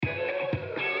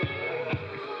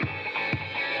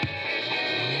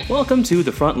Welcome to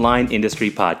the Frontline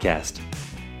Industry Podcast.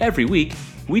 Every week,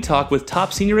 we talk with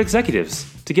top senior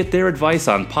executives to get their advice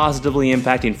on positively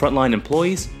impacting frontline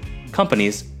employees,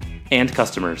 companies, and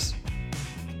customers.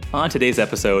 On today's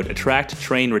episode, Attract,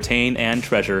 Train, Retain, and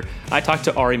Treasure, I talked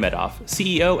to Ari Medoff,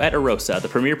 CEO at Arosa, the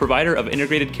premier provider of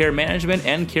integrated care management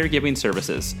and caregiving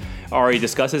services. Ari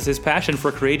discusses his passion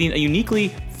for creating a uniquely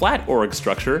flat org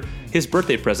structure, his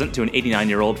birthday present to an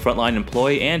 89-year-old frontline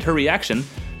employee, and her reaction,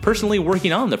 personally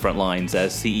working on the front lines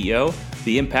as CEO,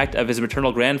 the impact of his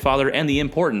maternal grandfather, and the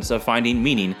importance of finding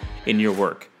meaning in your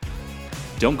work.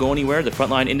 Don't go anywhere. The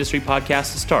Frontline Industry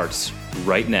Podcast starts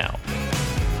right now.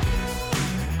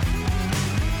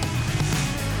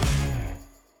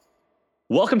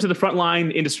 Welcome to the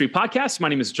Frontline Industry Podcast. My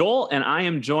name is Joel, and I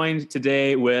am joined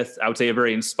today with, I would say, a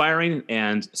very inspiring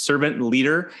and servant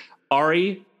leader,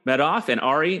 Ari Medoff. And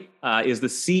Ari is the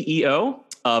CEO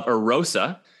of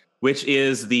Arosa, which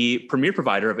is the premier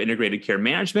provider of integrated care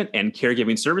management and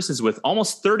caregiving services with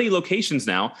almost 30 locations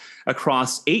now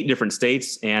across 8 different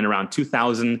states and around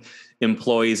 2,000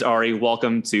 employees. Ari,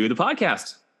 welcome to the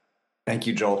podcast. Thank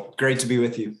you, Joel. Great to be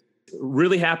with you.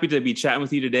 Really happy to be chatting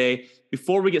with you today.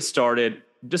 Before we get started,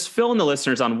 just fill in the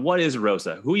listeners on what is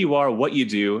Arosa, who you are, what you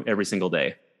do every single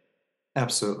day.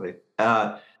 Absolutely.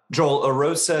 Joel,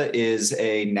 Arosa is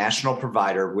a national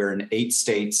provider. We're in 8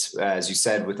 states, as you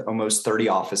said, with almost 30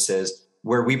 offices,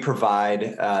 where we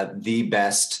provide the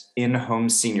best in-home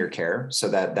senior care. So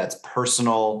that's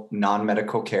personal,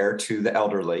 non-medical care to the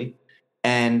elderly,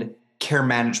 and care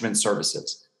management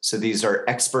services. So these are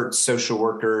expert social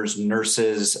workers,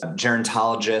 nurses,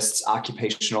 gerontologists,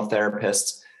 occupational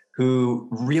therapists who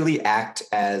really act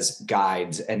as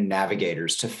guides and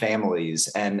navigators to families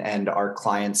and our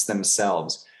clients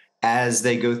themselves as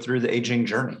they go through the aging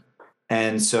journey.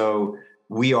 And so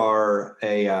we are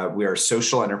a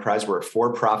social enterprise. We're a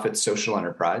for-profit social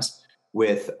enterprise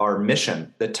with our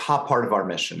mission. The top part of our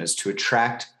mission is to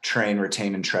attract, train,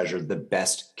 retain, and treasure the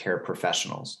best care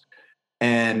professionals.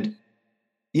 And,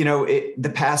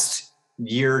 the past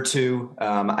year or two,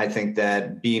 I think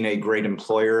that being a great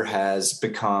employer has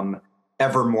become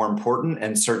ever more important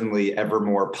and certainly ever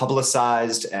more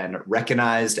publicized and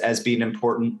recognized as being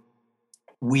important.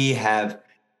 We have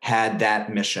had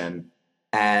that mission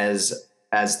as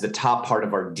the top part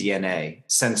of our DNA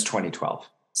since 2012,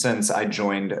 since I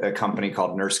joined a company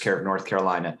called Nurse Care of North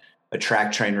Carolina.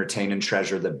 Attract, train, retain, and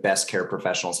treasure the best care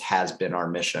professionals has been our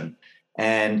mission.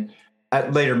 And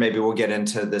later, maybe we'll get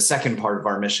into the second part of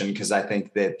our mission because I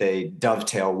think that they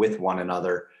dovetail with one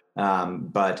another.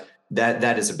 But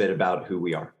that is a bit about who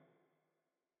we are.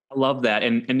 I love that.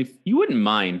 And if you wouldn't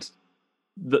mind,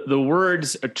 the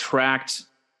words attract,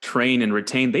 train, and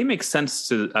retain, they make sense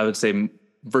to, I would say,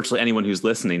 virtually anyone who's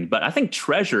listening. But I think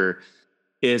treasure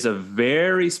is a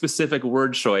very specific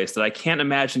word choice that I can't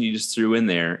imagine you just threw in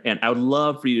there. And I would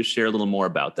love for you to share a little more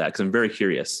about that because I'm very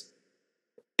curious.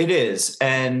 It is.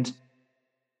 And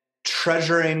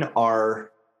treasuring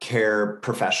our care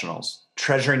professionals,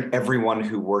 treasuring everyone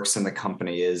who works in the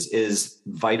company is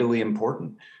vitally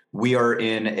important. We are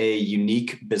in a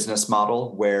unique business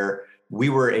model where we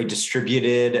were a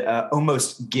distributed,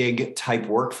 almost gig type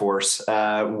workforce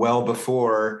well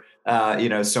before,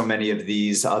 so many of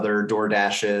these other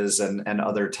DoorDashes and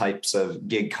other types of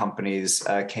gig companies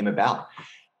came about,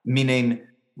 meaning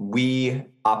we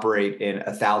operate in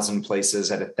 1,000 places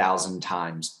at 1,000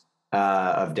 times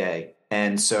of day.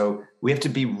 And so we have to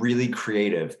be really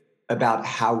creative about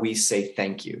how we say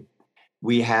thank you.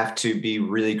 We have to be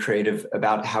really creative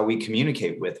about how we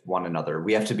communicate with one another.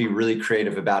 We have to be really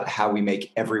creative about how we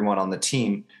make everyone on the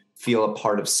team feel a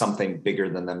part of something bigger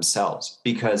than themselves.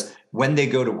 Because when they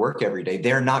go to work every day,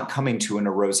 they're not coming to an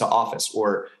Arosa office,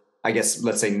 or I guess,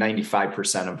 let's say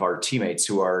 95% of our teammates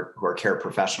who are care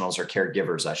professionals or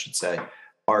caregivers, I should say,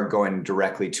 are going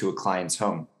directly to a client's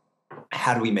home.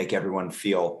 How do we make everyone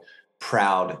feel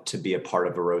proud to be a part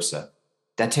of Arosa?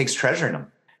 That takes treasuring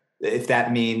them. If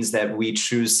that means that we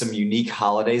choose some unique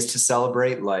holidays to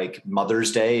celebrate, like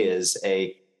Mother's Day is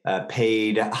a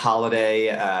paid holiday,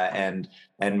 and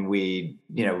we,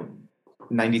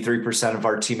 93% of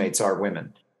our teammates are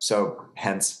women. So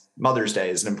hence Mother's Day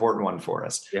is an important one for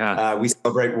us. Yeah. We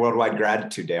celebrate Worldwide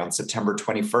Gratitude Day on September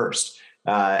 21st.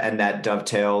 And that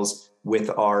dovetails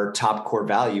with our top core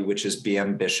value, which is be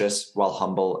ambitious while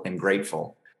humble and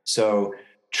grateful. So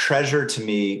treasure to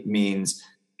me means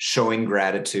showing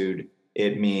gratitude.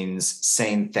 It means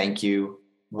saying thank you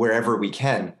wherever we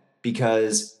can,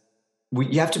 because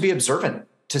you have to be observant.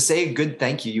 To say a good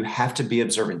thank you, you have to be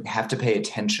observant. You have to pay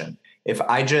attention. If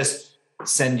I just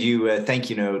send you a thank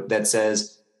you note that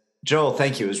says, Joel,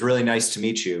 thank you, it was really nice to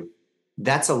meet you,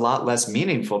 that's a lot less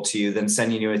meaningful to you than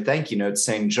sending you a thank you note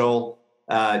saying, Joel,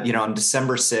 on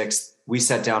December 6th, we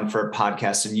sat down for a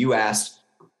podcast and you asked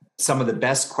some of the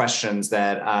best questions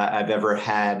that I've ever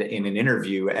had in an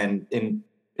interview. And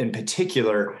in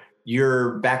particular,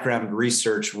 your background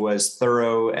research was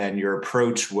thorough and your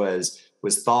approach was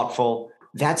thoughtful.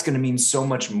 That's going to mean so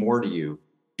much more to you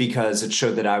because it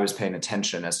showed that I was paying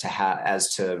attention as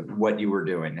to what you were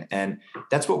doing. And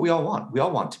that's what we all want. We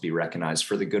all want to be recognized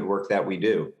for the good work that we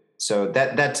do. So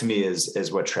that to me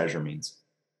is what treasure means.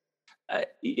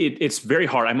 It's very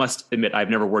hard. I must admit, I've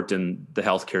never worked in the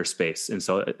healthcare space. And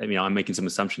so, I'm making some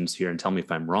assumptions here and tell me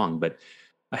if I'm wrong, but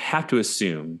I have to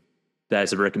assume that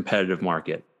it's a very competitive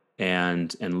market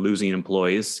and losing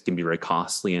employees can be very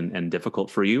costly and difficult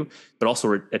for you, but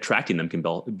also attracting them can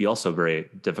be also very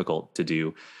difficult to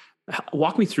do.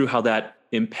 Walk me through how that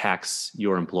impacts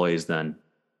your employees then.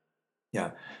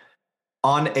 Yeah.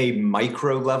 On a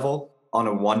micro level, on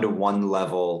a one-to-one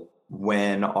level,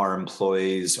 when our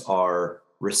employees are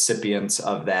recipients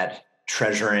of that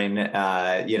treasuring,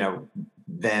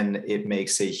 then it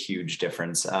makes a huge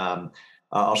difference.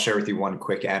 I'll share with you one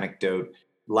quick anecdote.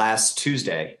 Last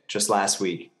Tuesday, just last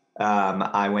week,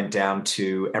 I went down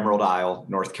to Emerald Isle,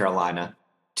 North Carolina,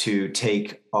 to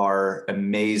take our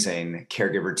amazing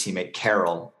caregiver teammate,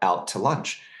 Carol, out to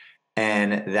lunch.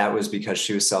 And that was because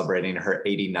she was celebrating her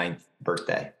 89th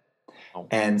birthday.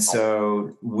 And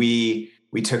so we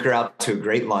took her out to a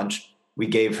great lunch. We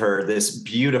gave her this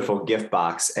beautiful gift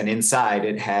box, and inside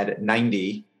it had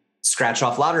 90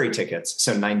 scratch-off lottery tickets.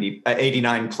 So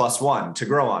 89 plus one to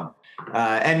grow on.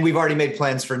 And we've already made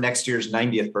plans for next year's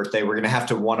 90th birthday. We're going to have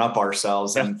to one-up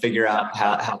ourselves and figure out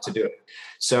how to do it.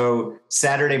 So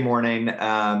Saturday morning,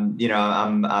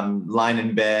 I'm lying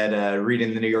in bed,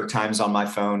 reading the New York Times on my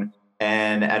phone.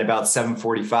 And at about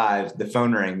 7:45, the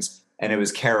phone rings, and it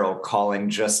was Carol calling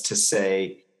just to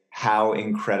say how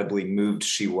incredibly moved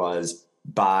she was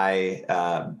by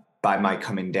my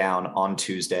coming down on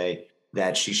Tuesday,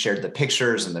 that she shared the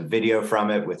pictures and the video from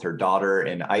it with her daughter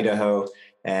in Idaho,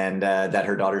 and that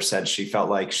her daughter said she felt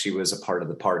like she was a part of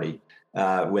the party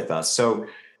with us. So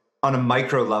on a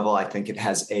micro level, I think it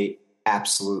has a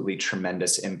absolutely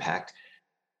tremendous impact.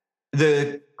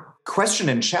 The question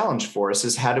and challenge for us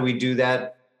is, how do we do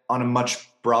that on a much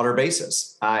broader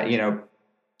basis?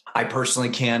 I personally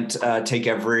can't take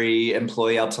every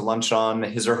employee out to lunch on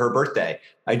his or her birthday.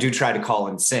 I do try to call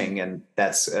and sing, and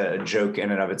that's a joke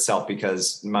in and of itself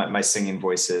because my singing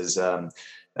voice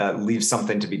leaves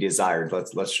something to be desired,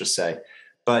 let's just say.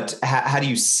 But how do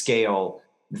you scale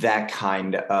that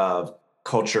kind of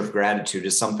culture of gratitude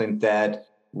is something that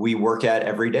we work at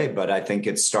every day. But I think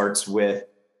it starts with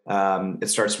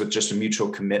just a mutual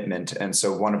commitment. And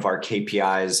so one of our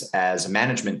KPIs as a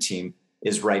management team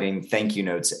is writing thank you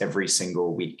notes every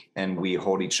single week. And we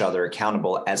hold each other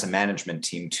accountable as a management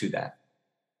team to that.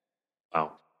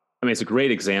 Wow. It's a great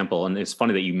example. And it's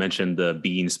funny that you mentioned the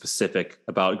being specific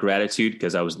about gratitude,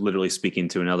 because I was literally speaking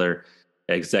to another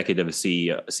executive,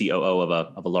 COO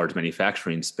of a large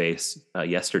manufacturing space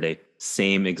yesterday.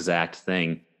 Same exact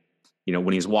thing.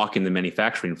 When he's walking the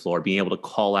manufacturing floor, being able to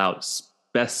call out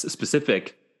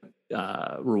specific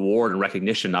reward and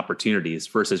recognition opportunities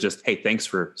versus just, hey, thanks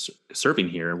for serving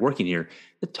here and working here.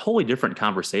 A totally different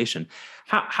conversation.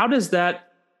 How does that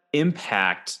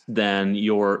impact then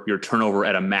your turnover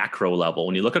at a macro level?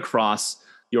 When you look across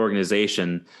the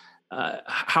organization,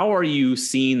 how are you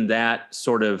seeing that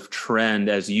sort of trend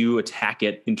as you attack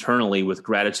it internally with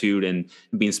gratitude and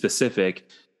being specific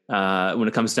when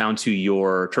it comes down to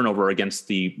your turnover against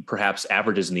the perhaps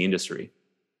averages in the industry?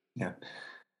 Yeah.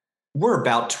 We're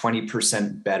about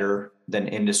 20% better than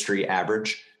industry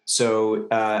average. So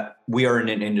we are in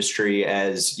an industry,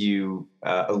 as you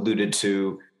alluded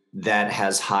to, that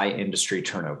has high industry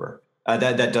turnover.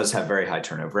 That does have very high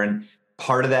turnover. And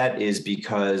part of that is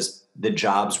because the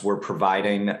jobs we're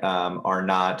providing are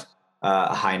not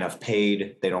high enough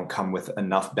paid. They don't come with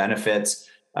enough benefits.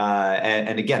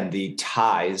 And again, the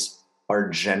ties are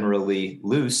generally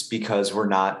loose because we're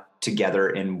not together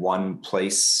in one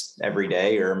place every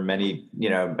day or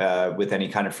with any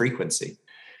kind of frequency.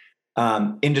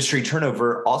 Industry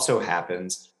turnover also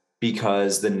happens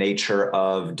because the nature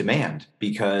of demand,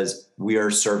 because we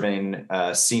are serving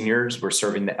seniors, we're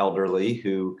serving the elderly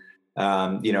who,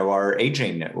 are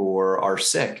aging or are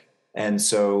sick. And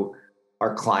so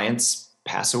our clients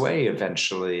pass away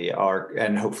eventually,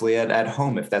 and hopefully at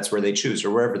home, if that's where they choose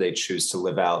or wherever they choose to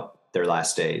live out their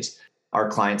last days. Our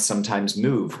clients sometimes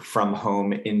move from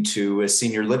home into a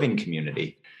senior living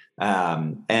community.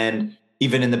 And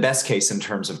even in the best case, in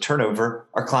terms of turnover,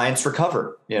 our clients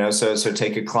recover. So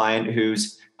take a client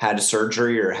who's had a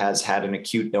surgery or has had an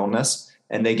acute illness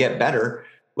and they get better,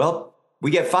 well,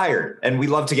 we get fired, and we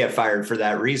love to get fired for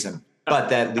that reason. But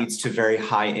that leads to very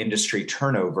high industry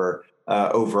turnover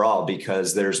overall,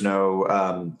 because there's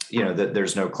no,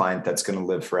 there's no client that's going to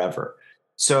live forever.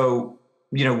 So,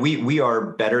 we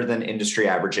are better than industry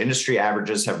average. Industry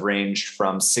averages have ranged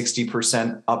from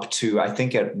 60% up to, I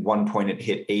think at one point it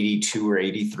hit 82 or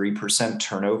 83%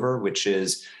 turnover, which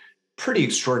is pretty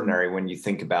extraordinary when you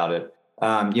think about it.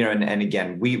 And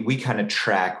again, we kind of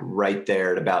track right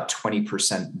there at about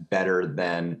 20% better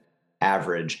than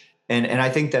average. And I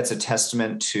think that's a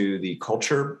testament to the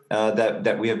culture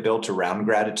that we have built around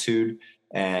gratitude.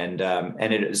 And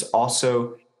it is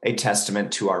also a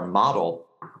testament to our model,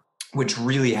 which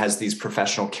really has these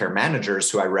professional care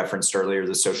managers who I referenced earlier,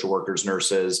 the social workers,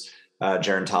 nurses,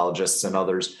 gerontologists, and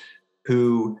others,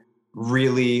 who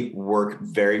really work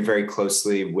very, very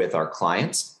closely with our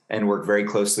clients and work very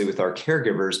closely with our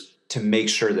caregivers to make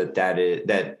sure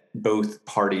that both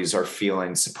parties are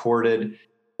feeling supported.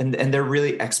 And they're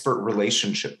really expert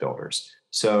relationship builders.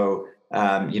 So,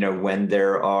 when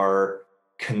there are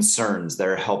concerns,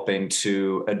 they're helping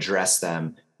to address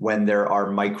them. When there are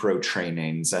micro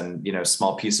trainings and,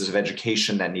 small pieces of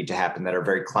education that need to happen that are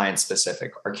very client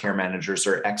specific, our care managers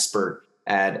are expert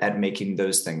at making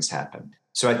those things happen.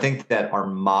 So I think that our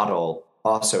model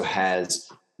also has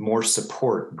more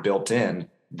support built in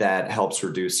that helps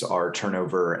reduce our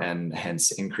turnover and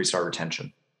hence increase our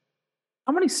retention.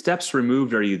 How many steps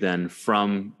removed are you then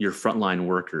from your frontline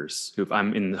workers? If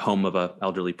I'm in the home of an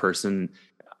elderly person,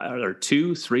 are there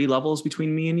 2, 3 levels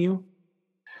between me and you?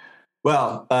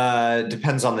 Well,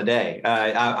 depends on the day.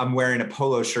 I'm wearing a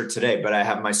polo shirt today, but I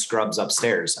have my scrubs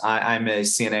upstairs. I'm a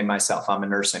CNA myself. I'm a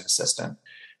nursing assistant.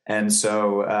 And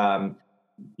so,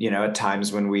 at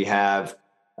times when we have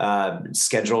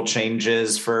schedule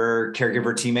changes for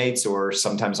caregiver teammates, or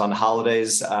sometimes on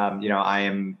holidays,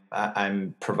 I'm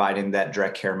providing that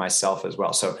direct care myself as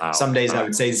well. So Some days I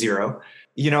would say 0.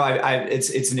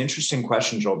 It's an interesting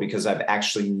question, Joel, because I've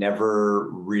actually never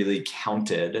really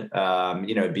counted.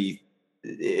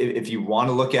 If you want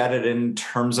to look at it in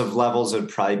terms of levels, it would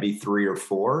probably be 3 or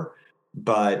 4.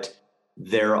 But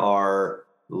there are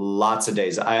lots of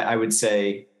days. I would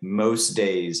say most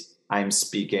days I'm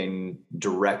speaking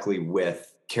directly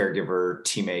with caregiver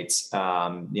teammates,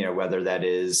 whether that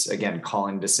is, again,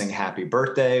 calling to sing happy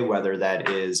birthday, whether that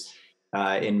is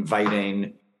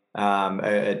inviting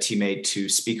a teammate to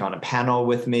speak on a panel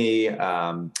with me.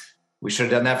 We should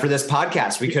have done that for this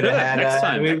podcast. We could have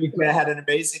had we could have had an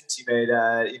amazing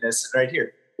teammate, sit right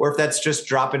here. Or if that's just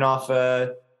dropping off,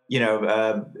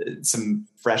 some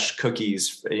fresh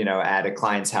cookies, at a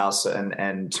client's house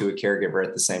and to a caregiver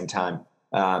at the same time.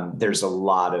 There's a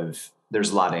lot of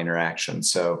interaction.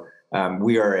 So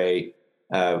we are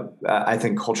I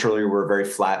think culturally we're a very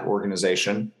flat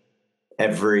organization.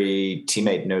 Every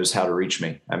teammate knows how to reach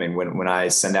me. I mean, when I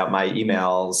send out my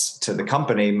emails to the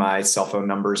company, my cell phone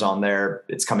number's on there.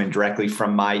 It's coming directly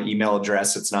from my email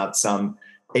address. It's not some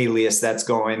alias that's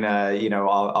going,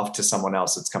 off to someone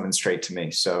else. It's coming straight to me.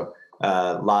 So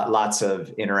lots of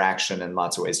interaction and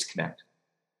lots of ways to connect.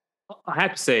 I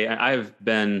have to say, I've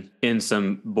been in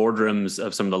some boardrooms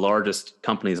of some of the largest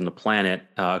companies on the planet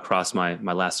across my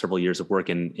last several years of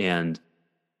working, and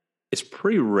it's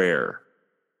pretty rare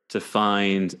to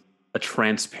find a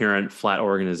transparent, flat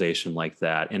organization like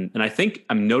that. And I think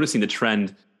I'm noticing the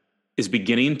trend is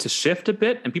beginning to shift a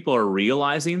bit, and people are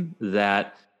realizing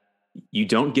that you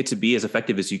don't get to be as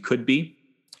effective as you could be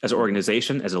as an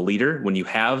organization, as a leader, when you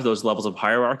have those levels of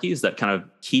hierarchies that kind of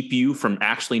keep you from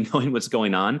actually knowing what's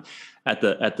going on at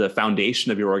the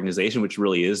foundation of your organization, which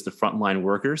really is the frontline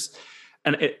workers.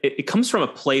 And it comes from a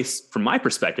place, from my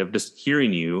perspective, just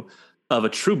hearing you, of a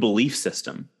true belief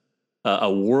system, a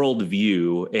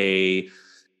worldview, a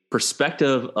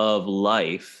perspective of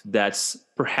life that's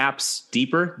perhaps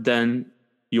deeper than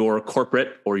your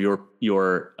corporate or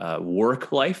your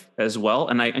work life as well.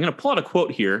 And I'm going to pull out a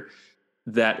quote here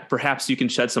that perhaps you can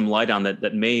shed some light on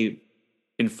that may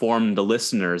inform the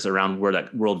listeners around where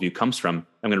that worldview comes from.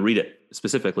 I'm going to read it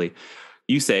specifically.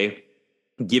 You say,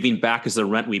 "Giving back is the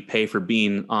rent we pay for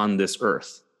being on this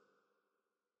earth."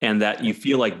 And that you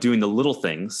feel like doing the little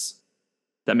things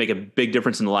that make a big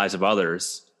difference in the lives of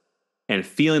others, and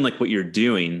feeling like what you're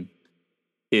doing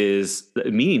is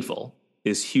meaningful,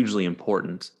 is hugely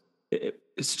important.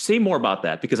 Say more about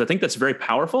that, because I think that's very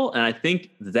powerful. And I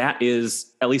think that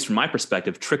is, at least from my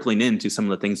perspective, trickling into some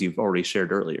of the things you've already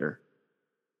shared earlier.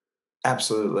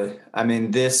 Absolutely. I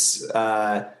mean, this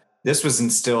was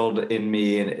instilled in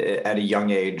me at a young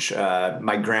age.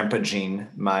 My grandpa Gene,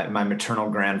 my maternal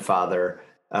grandfather,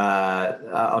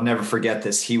 I'll never forget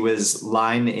this. He was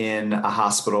lying in a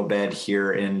hospital bed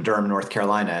here in Durham, North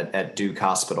Carolina at Duke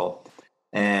Hospital.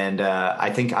 And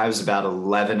I think I was about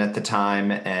 11 at the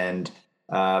time. And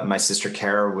my sister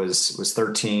Kara was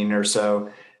 13 or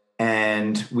so.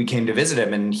 And we came to visit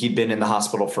him, and he'd been in the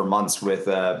hospital for months with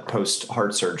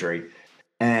post-heart surgery.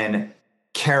 And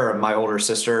Kara, my older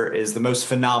sister, is the most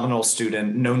phenomenal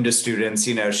student known to students.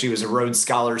 She was a Rhodes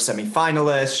Scholar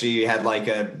semifinalist. She had like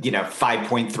a,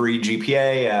 5.3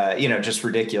 GPA, just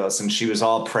ridiculous. And she was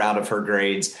all proud of her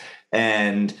grades.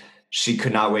 And she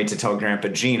could not wait to tell Grandpa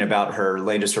Gene about her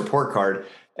latest report card.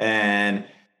 And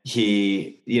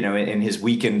he, in his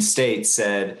weakened state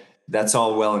said, "That's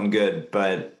all well and good,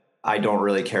 but I don't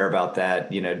really care about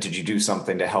that. Did you do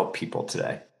something to help people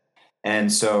today?"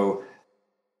 And so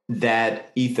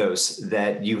that ethos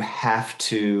that you have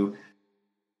to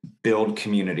build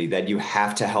community, that you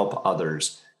have to help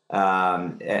others.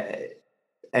 And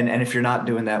if you're not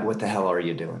doing that, what the hell are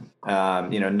you doing?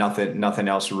 Nothing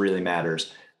else really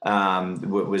matters.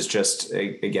 Was just,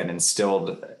 again,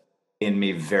 instilled in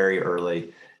me very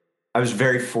early. I was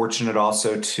very fortunate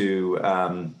also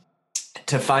to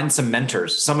find some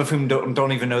mentors, some of whom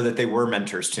don't even know that they were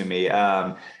mentors to me.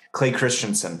 Clay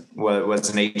Christensen was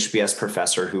an HBS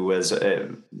professor who was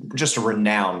just a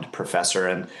renowned professor,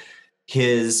 and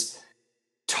his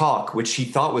talk, which he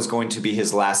thought was going to be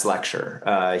his last lecture,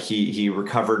 he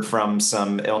recovered from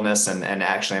some illness and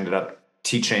actually ended up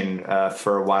teaching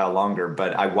for a while longer.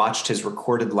 But I watched his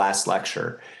recorded last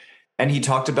lecture, and he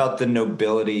talked about the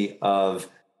nobility of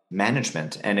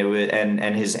management, and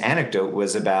and his anecdote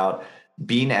was about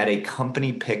being at a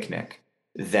company picnic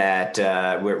that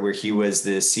where he was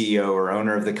the CEO or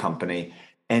owner of the company,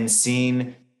 and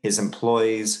seeing his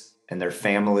employees and their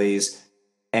families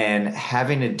and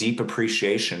having a deep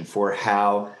appreciation for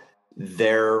how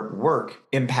their work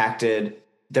impacted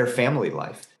their family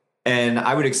life. And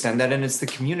I would extend that, and it's the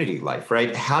community life,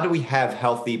 right? How do we have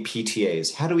healthy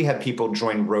PTAs? How do we have people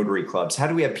join Rotary clubs? How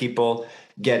do we have people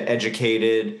get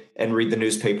educated and read the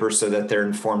newspaper so that they're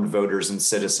informed voters and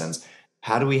citizens?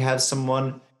 How do we have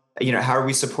someone, how are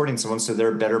we supporting someone so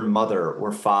they're a better mother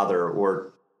or father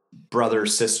or brother,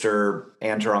 sister,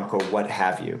 aunt or uncle, what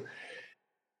have you?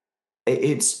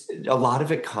 It's a lot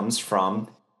of it comes from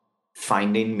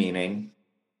finding meaning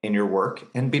in your work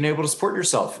and being able to support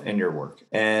yourself in your work.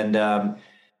 And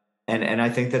I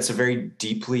think that's a very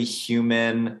deeply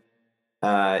human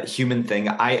thing.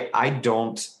 I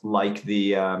don't like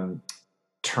the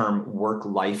term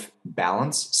work-life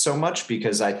balance so much,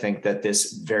 because I think that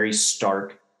this very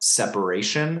stark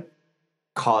separation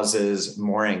causes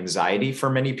more anxiety for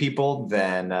many people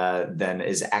than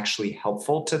is actually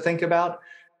helpful to think about.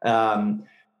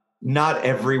 Not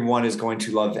everyone is going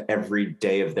to love every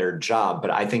day of their job,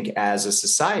 but I think as a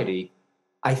society,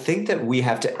 I think that we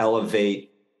have to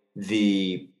elevate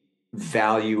the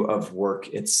value of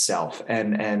work itself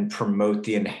and promote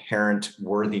the inherent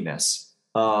worthiness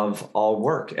of all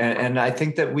work. And I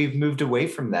think that we've moved away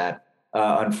from that,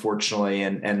 unfortunately,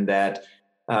 and that,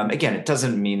 again, it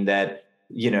doesn't mean that,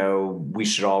 we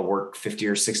should all work 50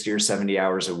 or 60 or 70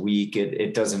 hours a week.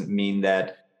 It doesn't mean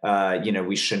that,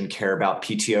 we shouldn't care about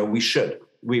PTO. We should.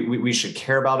 We should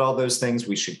care about all those things.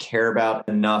 We should care about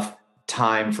enough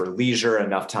time for leisure,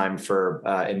 enough time for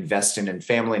investing in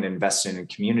family and investing in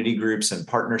community groups and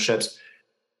partnerships.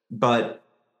 But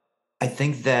I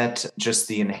think that just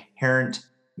the inherent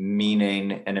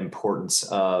meaning and importance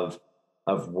of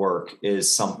work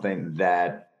is something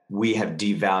that we have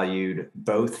devalued,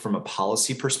 both from a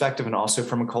policy perspective and also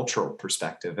from a cultural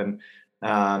perspective. And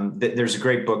there's a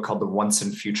great book called The Once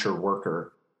and Future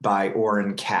Worker by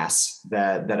Oren Cass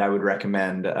that I would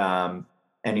recommend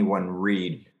anyone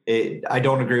read. I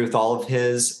don't agree with all of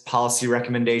his policy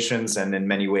recommendations, and in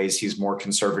many ways he's more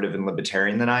conservative and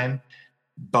libertarian than I am.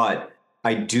 But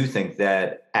I do think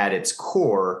that at its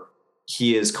core,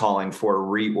 he is calling for a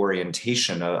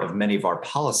reorientation of many of our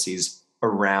policies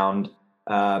around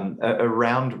raising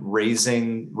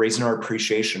our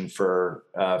appreciation for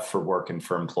work and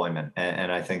for employment.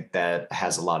 And I think that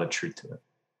has a lot of truth to it.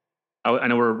 I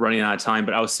know we're running out of time,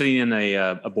 but I was sitting in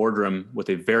a boardroom with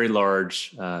a very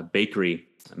large bakery,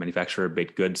 a manufacturer of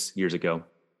baked goods, years ago.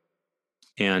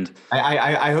 And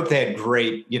I hope they had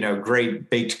great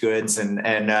baked goods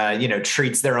and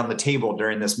treats there on the table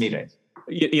during this meeting.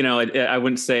 I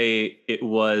wouldn't say it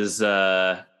was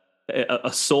a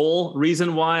sole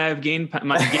reason why I've gained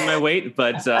my weight,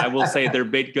 but I will say their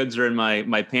baked goods are in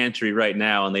my pantry right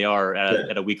now, and they are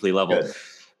at a weekly level.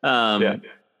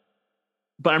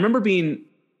 But I remember being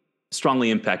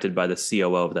strongly impacted by the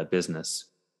COO of that business,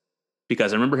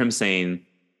 because I remember him saying,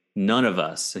 none of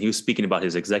us, and he was speaking about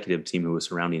his executive team who was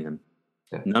surrounding him,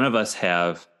 none of us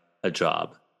have a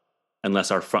job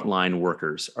unless our frontline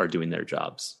workers are doing their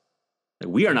jobs. Like,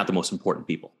 we are not the most important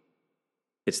people.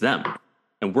 It's them.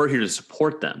 And we're here to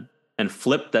support them and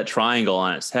flip that triangle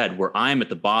on its head where I'm at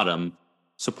the bottom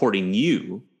supporting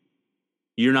you.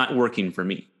 You're not working for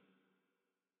me.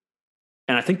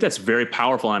 And I think that's very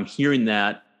powerful. And I'm hearing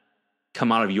that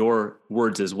come out of your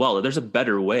words as well. There's a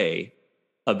better way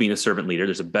of being a servant leader.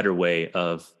 There's a better way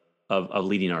of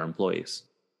leading our employees.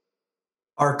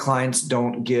 Our clients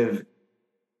don't give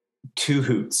two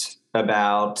hoots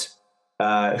about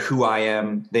who I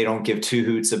am. They don't give two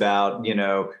hoots about,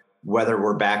 whether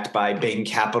we're backed by Bain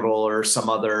Capital or some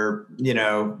other,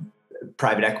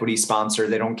 private equity sponsor.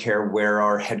 They don't care where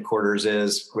our headquarters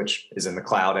is, which is in the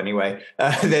cloud anyway.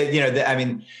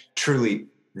 Truly,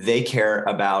 they care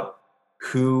about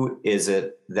who is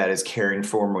it that is caring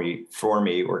for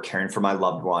me or caring for my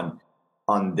loved one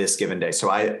on this given day. So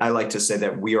I like to say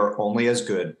that we are only as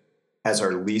good as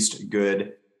our least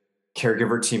good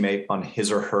caregiver teammate on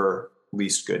his or her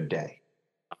least good day.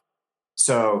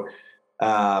 So,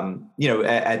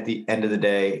 at the end of the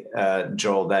day,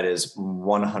 Joel, that is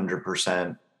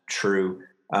 100% true.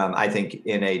 I think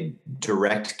in a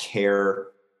direct care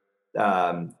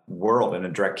world, in a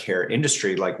direct care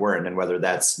industry like we're in, and whether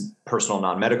that's personal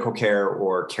non-medical care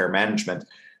or care management,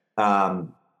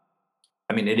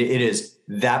 it is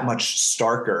that much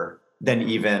starker than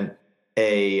even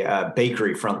a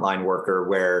bakery frontline worker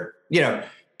where,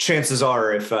 chances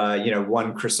are if,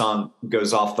 one croissant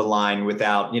goes off the line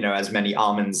without, as many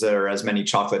almonds or as many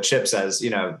chocolate chips as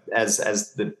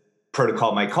the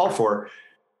protocol might call for,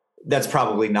 that's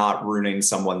probably not ruining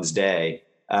someone's day.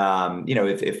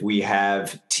 If we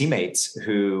have teammates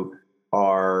who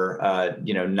are,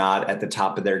 not at the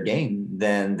top of their game,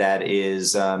 then that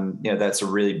is, that's a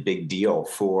really big deal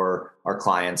for our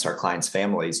clients'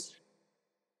 families.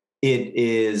 It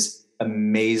is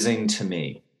amazing to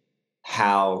me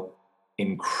how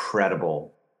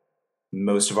incredible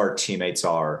most of our teammates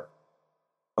are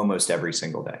almost every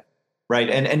single day. Right.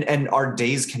 And our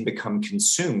days can become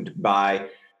consumed by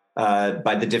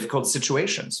the difficult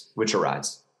situations which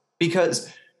arise,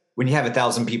 because when you have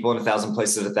 1,000 people in 1,000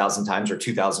 places at 1,000 times, or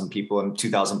 2,000 people in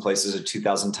 2,000 places at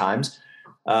 2,000 times,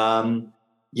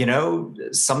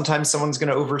 sometimes someone's going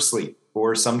to oversleep,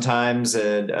 or sometimes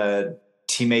a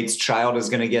teammate's child is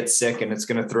going to get sick and it's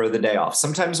going to throw the day off.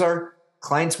 Sometimes our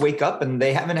clients wake up and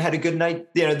they haven't had a good night,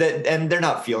 and they're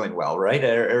not feeling well, right?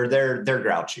 Or they're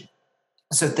grouchy.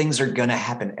 So things are going to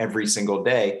happen every single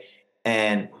day.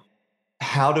 And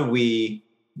how do we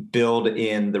build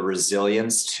in the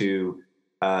resilience to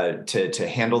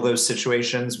handle those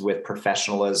situations with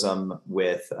professionalism,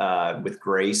 with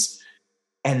grace,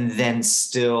 and then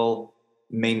still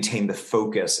maintain the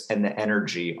focus and the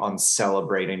energy on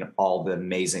celebrating all the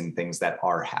amazing things that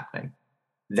are happening?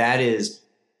 That is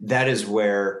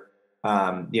where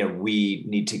we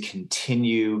need to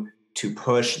continue to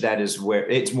push. That is where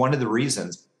it's one of the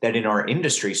reasons that in our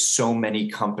industry, so many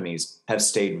companies have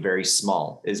stayed very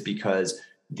small, is because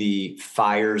the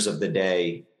fires of the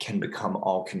day can become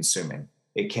all consuming.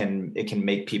 It can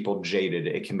make people jaded.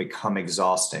 It can become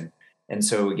exhausting. And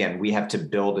so again, we have to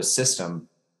build a system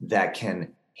that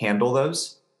can handle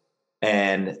those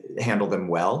and handle them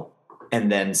well,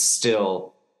 and then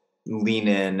still lean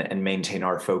in and maintain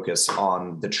our focus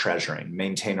on the treasuring,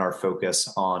 maintain our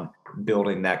focus on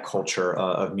building that culture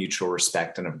of mutual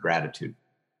respect and of gratitude.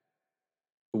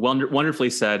 Wonderfully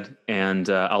said. And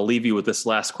I'll leave you with this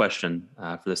last question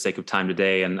for the sake of time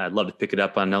today. And I'd love to pick it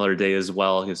up on another day as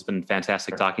well. It's been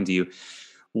fantastic talking to you.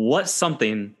 What's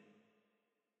something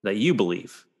that you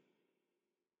believe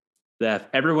that if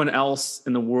everyone else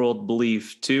in the world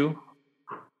believed too,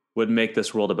 would make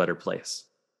this world a better place?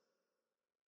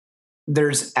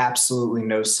 There's absolutely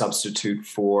no substitute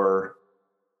for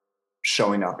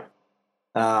showing up.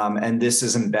 And this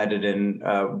is embedded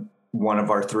in one of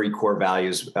our three core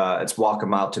values. It's walk a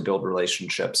mile to build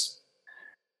relationships.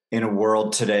 In a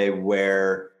world today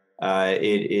where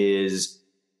it is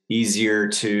easier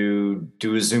to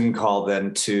do a Zoom call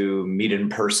than to meet in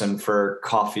person for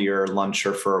coffee or lunch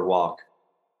or for a walk.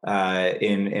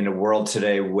 In a world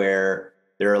today where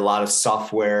there are a lot of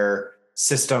software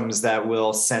systems that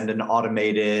will send an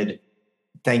automated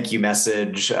thank you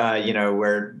message,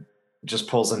 where it just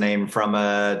pulls a name from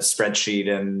a spreadsheet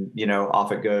and,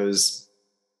 off it goes.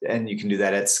 And you can do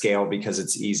that at scale because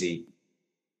it's easy.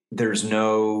 There's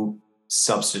no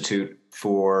substitute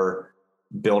for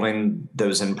building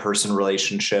those in-person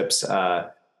relationships. I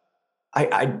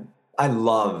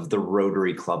love the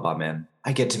Rotary Club I'm in.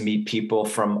 I get to meet people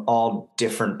from all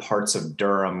different parts of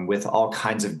Durham with all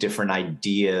kinds of different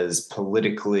ideas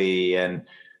politically and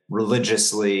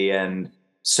religiously and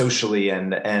socially.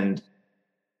 And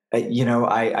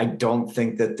I don't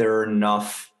think that there are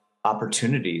enough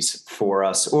opportunities for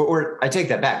us, or I take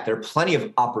that back. There are plenty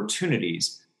of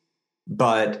opportunities,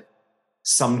 but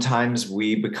sometimes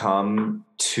we become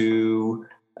too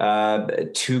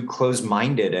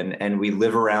closed-minded, and we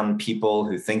live around people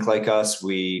who think like us.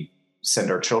 We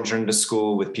send our children to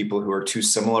school with people who are too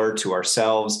similar to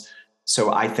ourselves.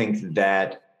 So I think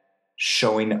that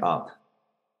showing up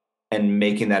and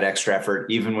making that extra effort,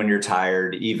 even when you're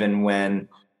tired, even when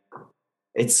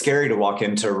it's scary to walk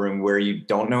into a room where you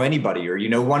don't know anybody or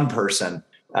one person,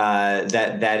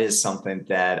 that is something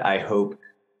that I hope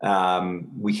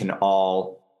we can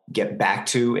all get back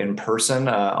to in person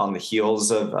on the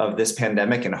heels of this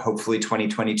pandemic. And hopefully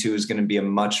 2022 is going to be a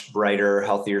much brighter,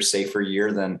 healthier, safer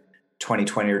year than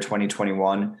 2020 or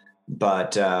 2021.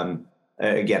 But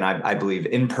again, I believe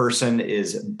in person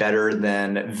is better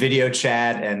than video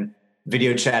chat, and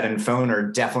video chat and phone are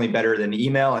definitely better than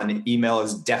email, and email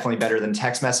is definitely better than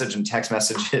text message, and text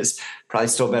message is probably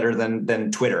still better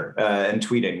than Twitter and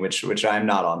tweeting, which I'm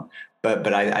not on.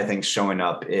 But I think showing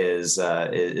up is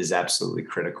absolutely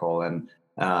critical. And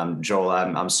Joel,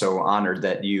 I'm so honored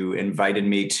that you invited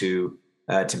me to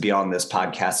be on this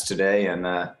podcast today, and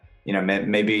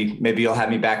maybe you'll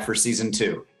have me back for season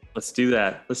 2. Let's do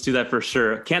that. Let's do that for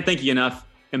sure. Can't thank you enough.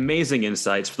 Amazing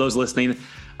insights. For those listening,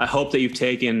 I hope that you've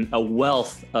taken a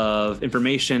wealth of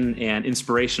information and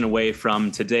inspiration away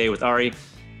from today with Ari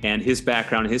and his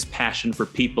background, his passion for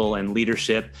people and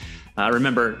leadership.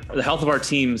 Remember, the health of our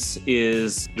teams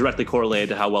is directly correlated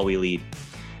to how well we lead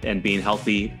and being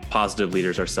healthy, positive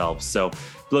leaders ourselves. So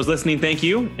for those listening, thank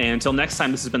you. And until next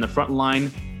time, this has been the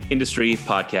Frontline Industry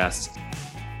Podcast.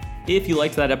 If you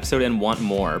liked that episode and want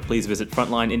more, please visit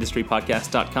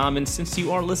frontlineindustrypodcast.com. And since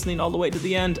you are listening all the way to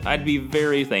the end, I'd be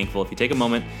very thankful if you take a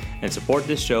moment and support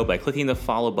this show by clicking the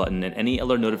follow button and any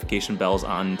other notification bells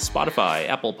on Spotify,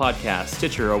 Apple Podcasts,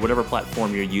 Stitcher, or whatever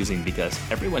platform you're using, because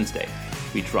every Wednesday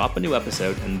we drop a new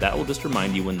episode, and that will just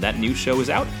remind you when that new show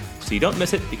is out, so you don't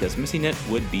miss it, because missing it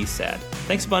would be sad.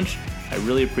 Thanks a bunch. I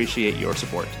really appreciate your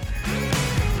support.